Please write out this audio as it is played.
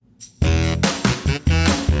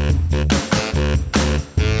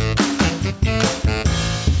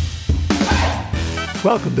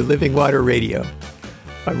Welcome to Living Water Radio.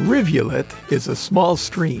 A rivulet is a small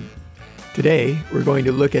stream. Today, we're going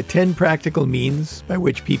to look at 10 practical means by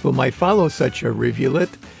which people might follow such a rivulet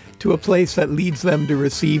to a place that leads them to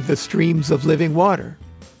receive the streams of living water,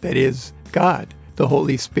 that is, God, the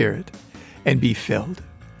Holy Spirit, and be filled.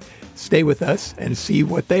 Stay with us and see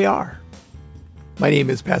what they are. My name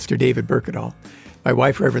is Pastor David Berkedal. My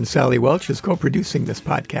wife, Reverend Sally Welch, is co-producing this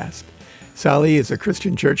podcast. Sally is a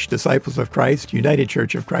Christian Church Disciples of Christ, United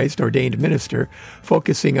Church of Christ ordained minister,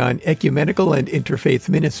 focusing on ecumenical and interfaith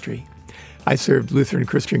ministry. I served Lutheran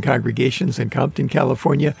Christian congregations in Compton,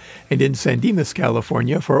 California, and in San Dimas,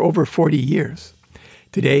 California for over 40 years.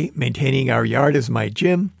 Today, maintaining our yard is my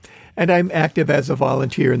gym, and I'm active as a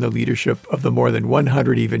volunteer in the leadership of the more than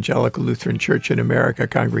 100 Evangelical Lutheran Church in America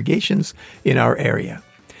congregations in our area.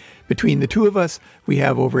 Between the two of us, we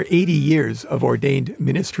have over 80 years of ordained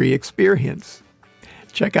ministry experience.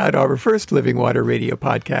 Check out our first Living Water Radio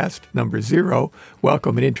podcast, number 0,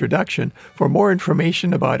 Welcome and Introduction, for more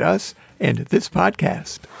information about us and this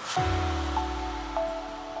podcast.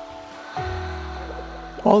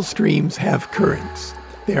 All streams have currents.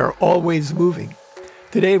 They are always moving.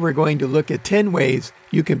 Today we're going to look at 10 ways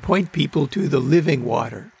you can point people to the living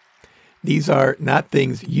water. These are not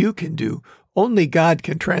things you can do. Only God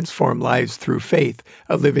can transform lives through faith,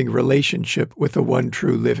 a living relationship with the one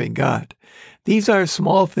true living God. These are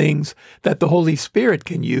small things that the Holy Spirit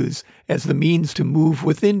can use as the means to move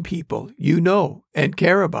within people you know and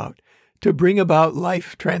care about, to bring about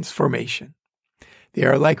life transformation. They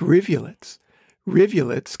are like rivulets.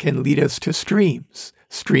 Rivulets can lead us to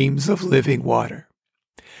streams of living water.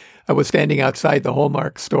 I was standing outside the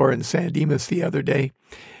Hallmark store in San Dimas the other day.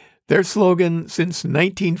 Their slogan since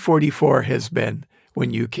 1944 has been,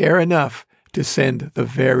 "When you care enough to send the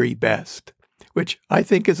very best," which I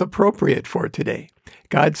think is appropriate for today.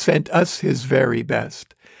 God sent us his very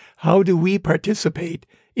best. How do we participate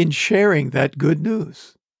in sharing that good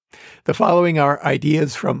news? The following are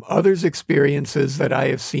ideas from others' experiences that I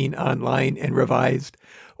have seen online and revised,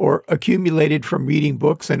 or accumulated from reading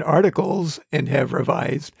books and articles and have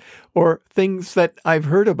revised, or things that I've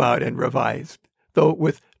heard about and revised, though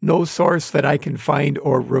with no source that I can find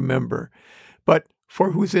or remember, but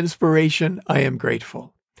for whose inspiration I am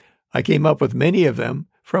grateful. I came up with many of them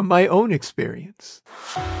from my own experience.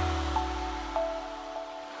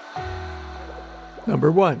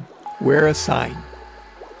 Number 1, wear a sign.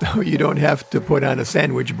 No, you don't have to put on a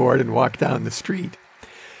sandwich board and walk down the street.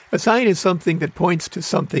 A sign is something that points to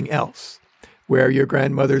something else. Wear your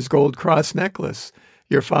grandmother's gold cross necklace,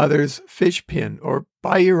 your father's fish pin, or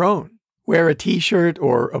buy your own. Wear a t-shirt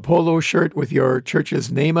or a polo shirt with your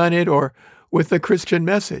church's name on it or with a Christian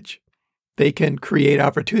message. They can create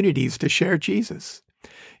opportunities to share Jesus.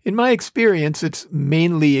 In my experience, it's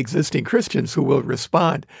mainly existing Christians who will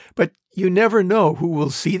respond, but you never know who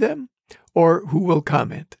will see them or who will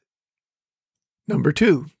comment. Number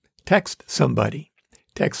 2, text somebody.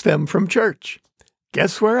 Text them from church.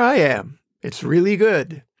 Guess where I am? It's really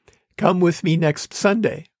good. Come with me next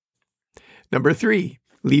Sunday. Number 3,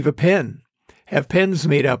 leave a pen. Have pens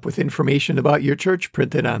made up with information about your church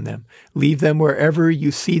printed on them. Leave them wherever you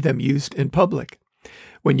see them used in public.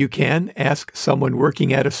 When you can, ask someone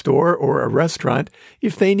working at a store or a restaurant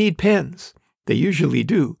if they need pens. They usually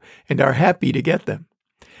do and are happy to get them.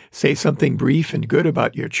 Say something brief and good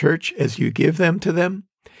about your church as you give them to them.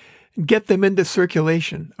 Get them into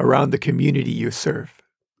circulation around the community you serve.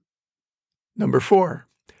 Number 4,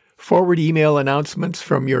 forward email announcements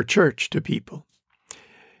from your church to people.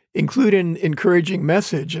 Include an encouraging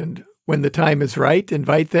message, and when the time is right,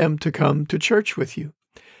 invite them to come to church with you.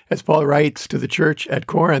 As Paul writes to the church at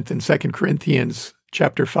Corinth in 2 Corinthians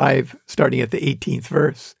chapter 5, starting at the 18th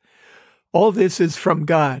verse, "All this is from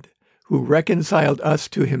God, who reconciled us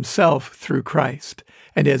to himself through Christ,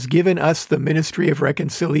 and has given us the ministry of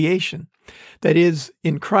reconciliation. That is,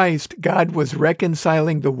 in Christ, God was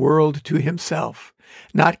reconciling the world to himself,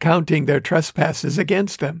 not counting their trespasses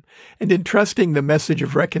against them, and entrusting the message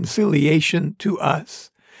of reconciliation to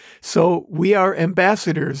us. So we are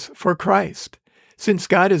ambassadors for Christ. Since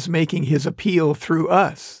God is making his appeal through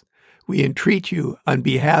us, we entreat you on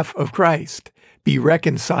behalf of Christ, be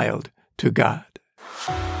reconciled to God."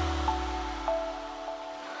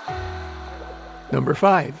 Number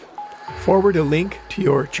 5, forward a link to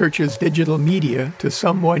your church's digital media to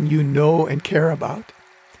someone you know and care about.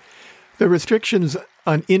 The restrictions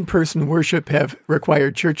on in-person worship have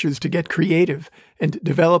required churches to get creative and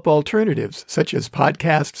develop alternatives such as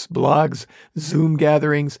podcasts, blogs, Zoom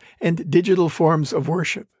gatherings, and digital forms of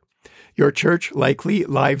worship. Your church likely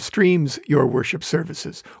live streams your worship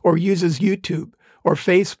services or uses YouTube or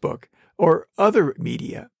Facebook or other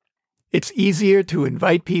media. It's easier to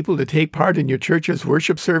invite people to take part in your church's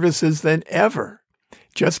worship services than ever.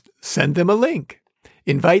 Just send them a link.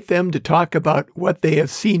 Invite them to talk about what they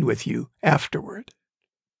have seen with you afterward.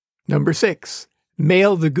 Number 6,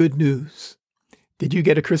 mail the good news. Did you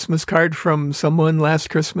get a Christmas card from someone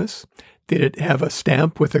last Christmas? Did it have a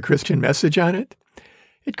stamp with a Christian message on it?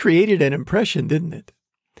 It created an impression, didn't it?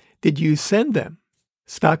 Did you send them?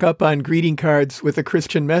 Stock up on greeting cards with a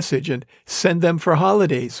Christian message and send them for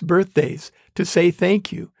holidays, birthdays, to say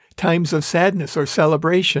thank you, times of sadness or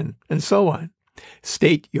celebration, and so on.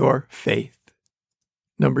 State your faith.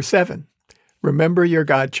 Number 7, remember your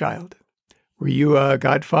godchild. Were you a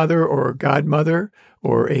godfather or godmother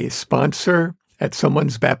or a sponsor at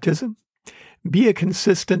someone's baptism? Be a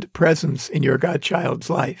consistent presence in your godchild's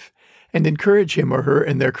life and encourage him or her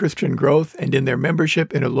in their Christian growth and in their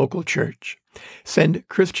membership in a local church. Send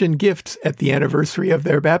Christian gifts at the anniversary of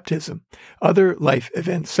their baptism, other life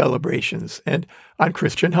event celebrations, and on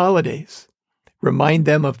Christian holidays. Remind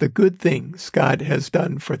them of the good things God has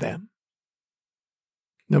done for them.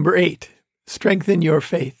 Number 8, strengthen your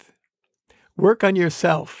faith. Work on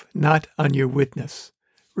yourself, not on your witness.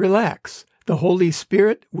 Relax. The Holy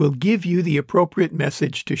Spirit will give you the appropriate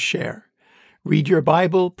message to share. Read your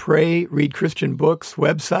Bible, pray, read Christian books,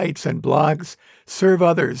 websites, and blogs. Serve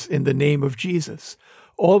others in the name of Jesus.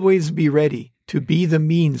 Always be ready to be the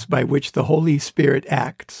means by which the Holy Spirit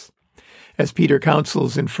acts. As Peter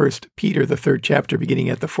counsels in 1 Peter, the 3rd chapter, beginning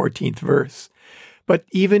at the 14th verse. But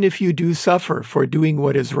even if you do suffer for doing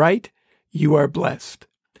what is right, you are blessed.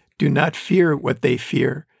 Do not fear what they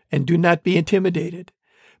fear, and do not be intimidated.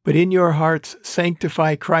 But in your hearts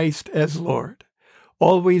sanctify Christ as Lord.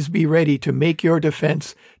 Always be ready to make your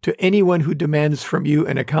defense to anyone who demands from you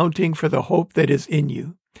an accounting for the hope that is in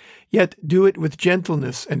you. Yet do it with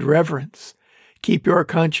gentleness and reverence. Keep your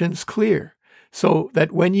conscience clear, so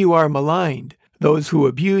that when you are maligned, those who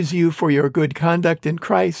abuse you for your good conduct in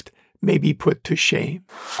Christ may be put to shame.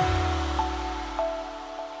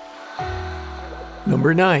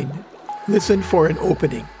 Number 9, listen for an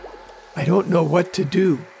opening. I don't know what to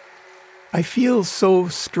do. I feel so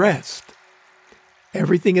stressed.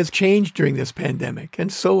 Everything has changed during this pandemic,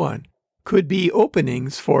 and so on. Could be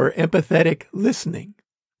openings for empathetic listening.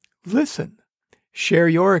 Listen. Share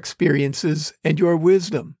your experiences and your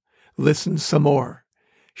wisdom. Listen some more.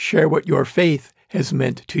 Share what your faith has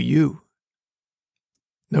meant to you.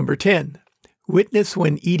 Number 10, witness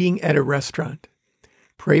when eating at a restaurant.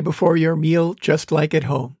 Pray before your meal just like at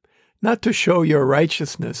home, not to show your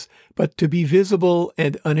righteousness, but to be visible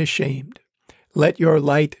and unashamed. Let your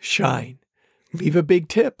light shine. Leave a big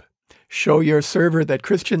tip. Show your server that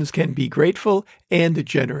Christians can be grateful and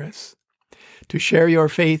generous. To share your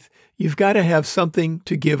faith, you've got to have something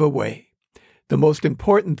to give away. The most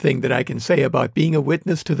important thing that I can say about being a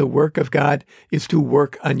witness to the work of God is to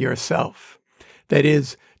work on yourself. That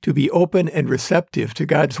is, to be open and receptive to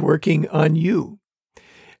God's working on you.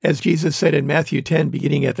 As Jesus said in Matthew 10,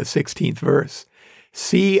 beginning at the 16th verse,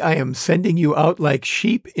 "See, I am sending you out like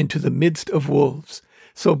sheep into the midst of wolves.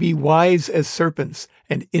 So be wise as serpents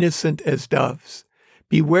and innocent as doves.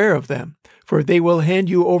 Beware of them, for they will hand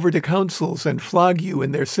you over to councils and flog you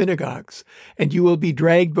in their synagogues, and you will be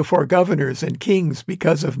dragged before governors and kings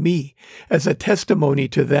because of me, as a testimony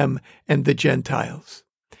to them and the Gentiles.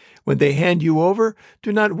 When they hand you over,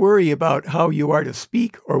 do not worry about how you are to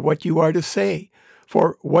speak or what you are to say,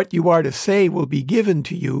 for what you are to say will be given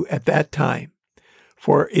to you at that time.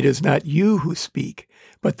 For it is not you who speak,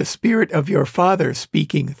 but the Spirit of your Father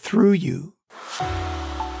speaking through you."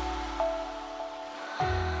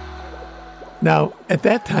 Now, at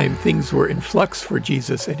that time, things were in flux for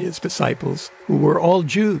Jesus and his disciples, who were all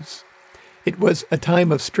Jews. It was a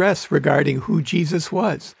time of stress regarding who Jesus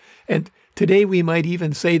was, and today we might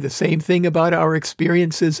even say the same thing about our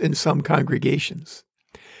experiences in some congregations.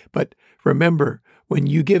 But remember, when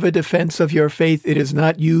you give a defense of your faith, it is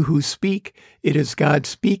not you who speak, it is God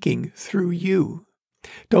speaking through you.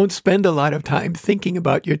 Don't spend a lot of time thinking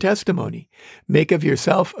about your testimony. Make of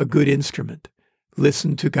yourself a good instrument.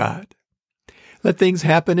 Listen to God. Let things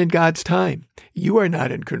happen in God's time. You are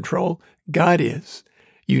not in control. God is.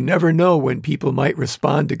 You never know when people might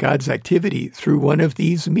respond to God's activity through one of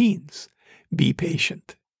these means. Be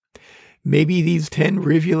patient. Maybe these 10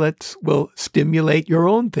 rivulets will stimulate your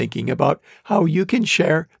own thinking about how you can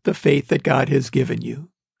share the faith that God has given you.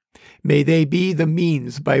 May they be the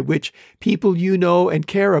means by which people you know and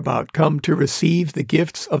care about come to receive the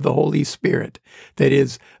gifts of the Holy Spirit, that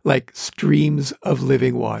is, like streams of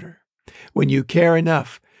living water. When you care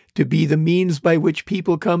enough to be the means by which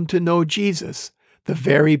people come to know Jesus, the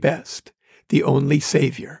very best, the only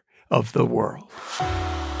Savior of the world.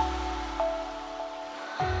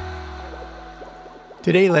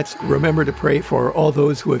 Today, let's remember to pray for all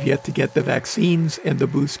those who have yet to get the vaccines and the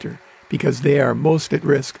booster, because they are most at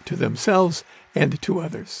risk to themselves and to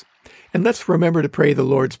others. And let's remember to pray the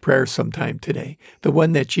Lord's Prayer sometime today, the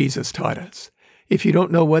one that Jesus taught us. If you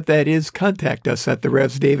don't know what that is, contact us at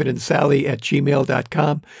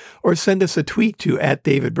therevsdavidandsally@gmail.com or send us a tweet to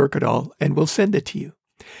 @DavidBurkadal and we'll send it to you.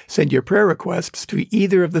 Send your prayer requests to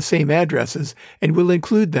either of the same addresses and we'll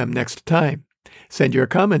include them next time. Send your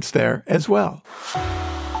comments there as well.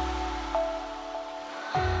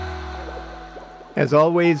 As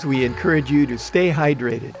always, we encourage you to stay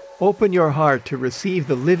hydrated. Open your heart to receive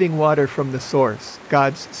the living water from the source,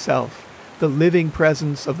 God's self, the living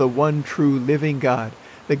presence of the one true living God,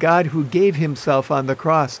 the God who gave himself on the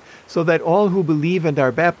cross so that all who believe and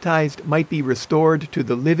are baptized might be restored to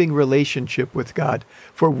the living relationship with God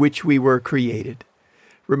for which we were created.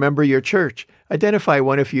 Remember your church. Identify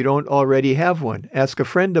one if you don't already have one. Ask a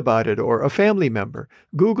friend about it or a family member.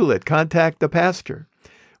 Google it. Contact the pastor.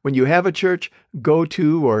 When you have a church, go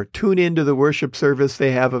to or tune into the worship service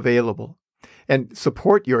they have available. And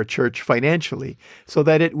support your church financially so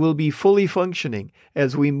that it will be fully functioning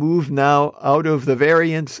as we move now out of the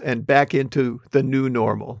variants and back into the new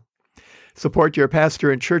normal. Support your pastor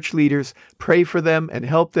and church leaders, pray for them, and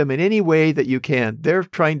help them in any way that you can. They're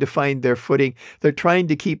trying to find their footing. They're trying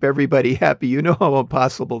to keep everybody happy. You know how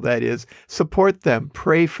impossible that is. Support them.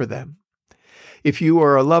 Pray for them. If you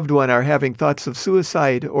or a loved one are having thoughts of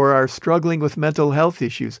suicide or are struggling with mental health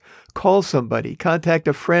issues, call somebody, contact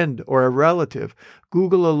a friend or a relative,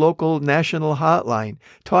 Google a local national hotline,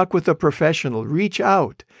 talk with a professional, reach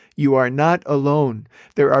out. You are not alone.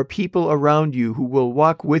 There are people around you who will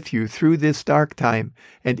walk with you through this dark time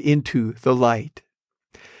and into the light.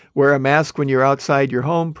 Wear a mask when you're outside your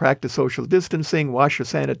home, practice social distancing, wash or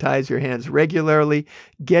sanitize your hands regularly,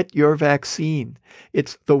 get your vaccine.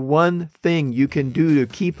 It's the one thing you can do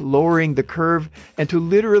to keep lowering the curve and to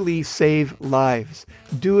literally save lives.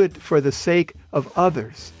 Do it for the sake of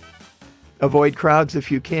others. Avoid crowds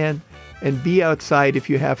if you can, and be outside if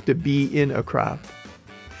you have to be in a crowd.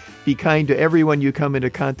 Be kind to everyone you come into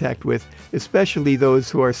contact with, especially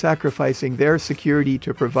those who are sacrificing their security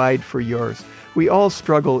to provide for yours. We all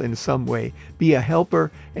struggle in some way. Be a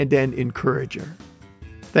helper and an encourager.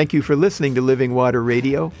 Thank you for listening to Living Water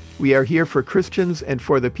Radio. We are here for Christians and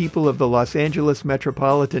for the people of the Los Angeles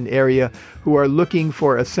metropolitan area who are looking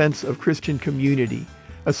for a sense of Christian community,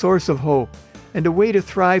 a source of hope, and a way to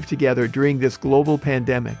thrive together during this global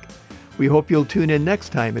pandemic. We hope you'll tune in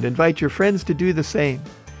next time and invite your friends to do the same.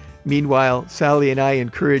 Meanwhile, Sally and I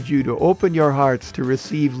encourage you to open your hearts to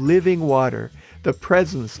receive living water, the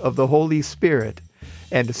presence of the Holy Spirit,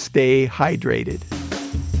 and stay hydrated.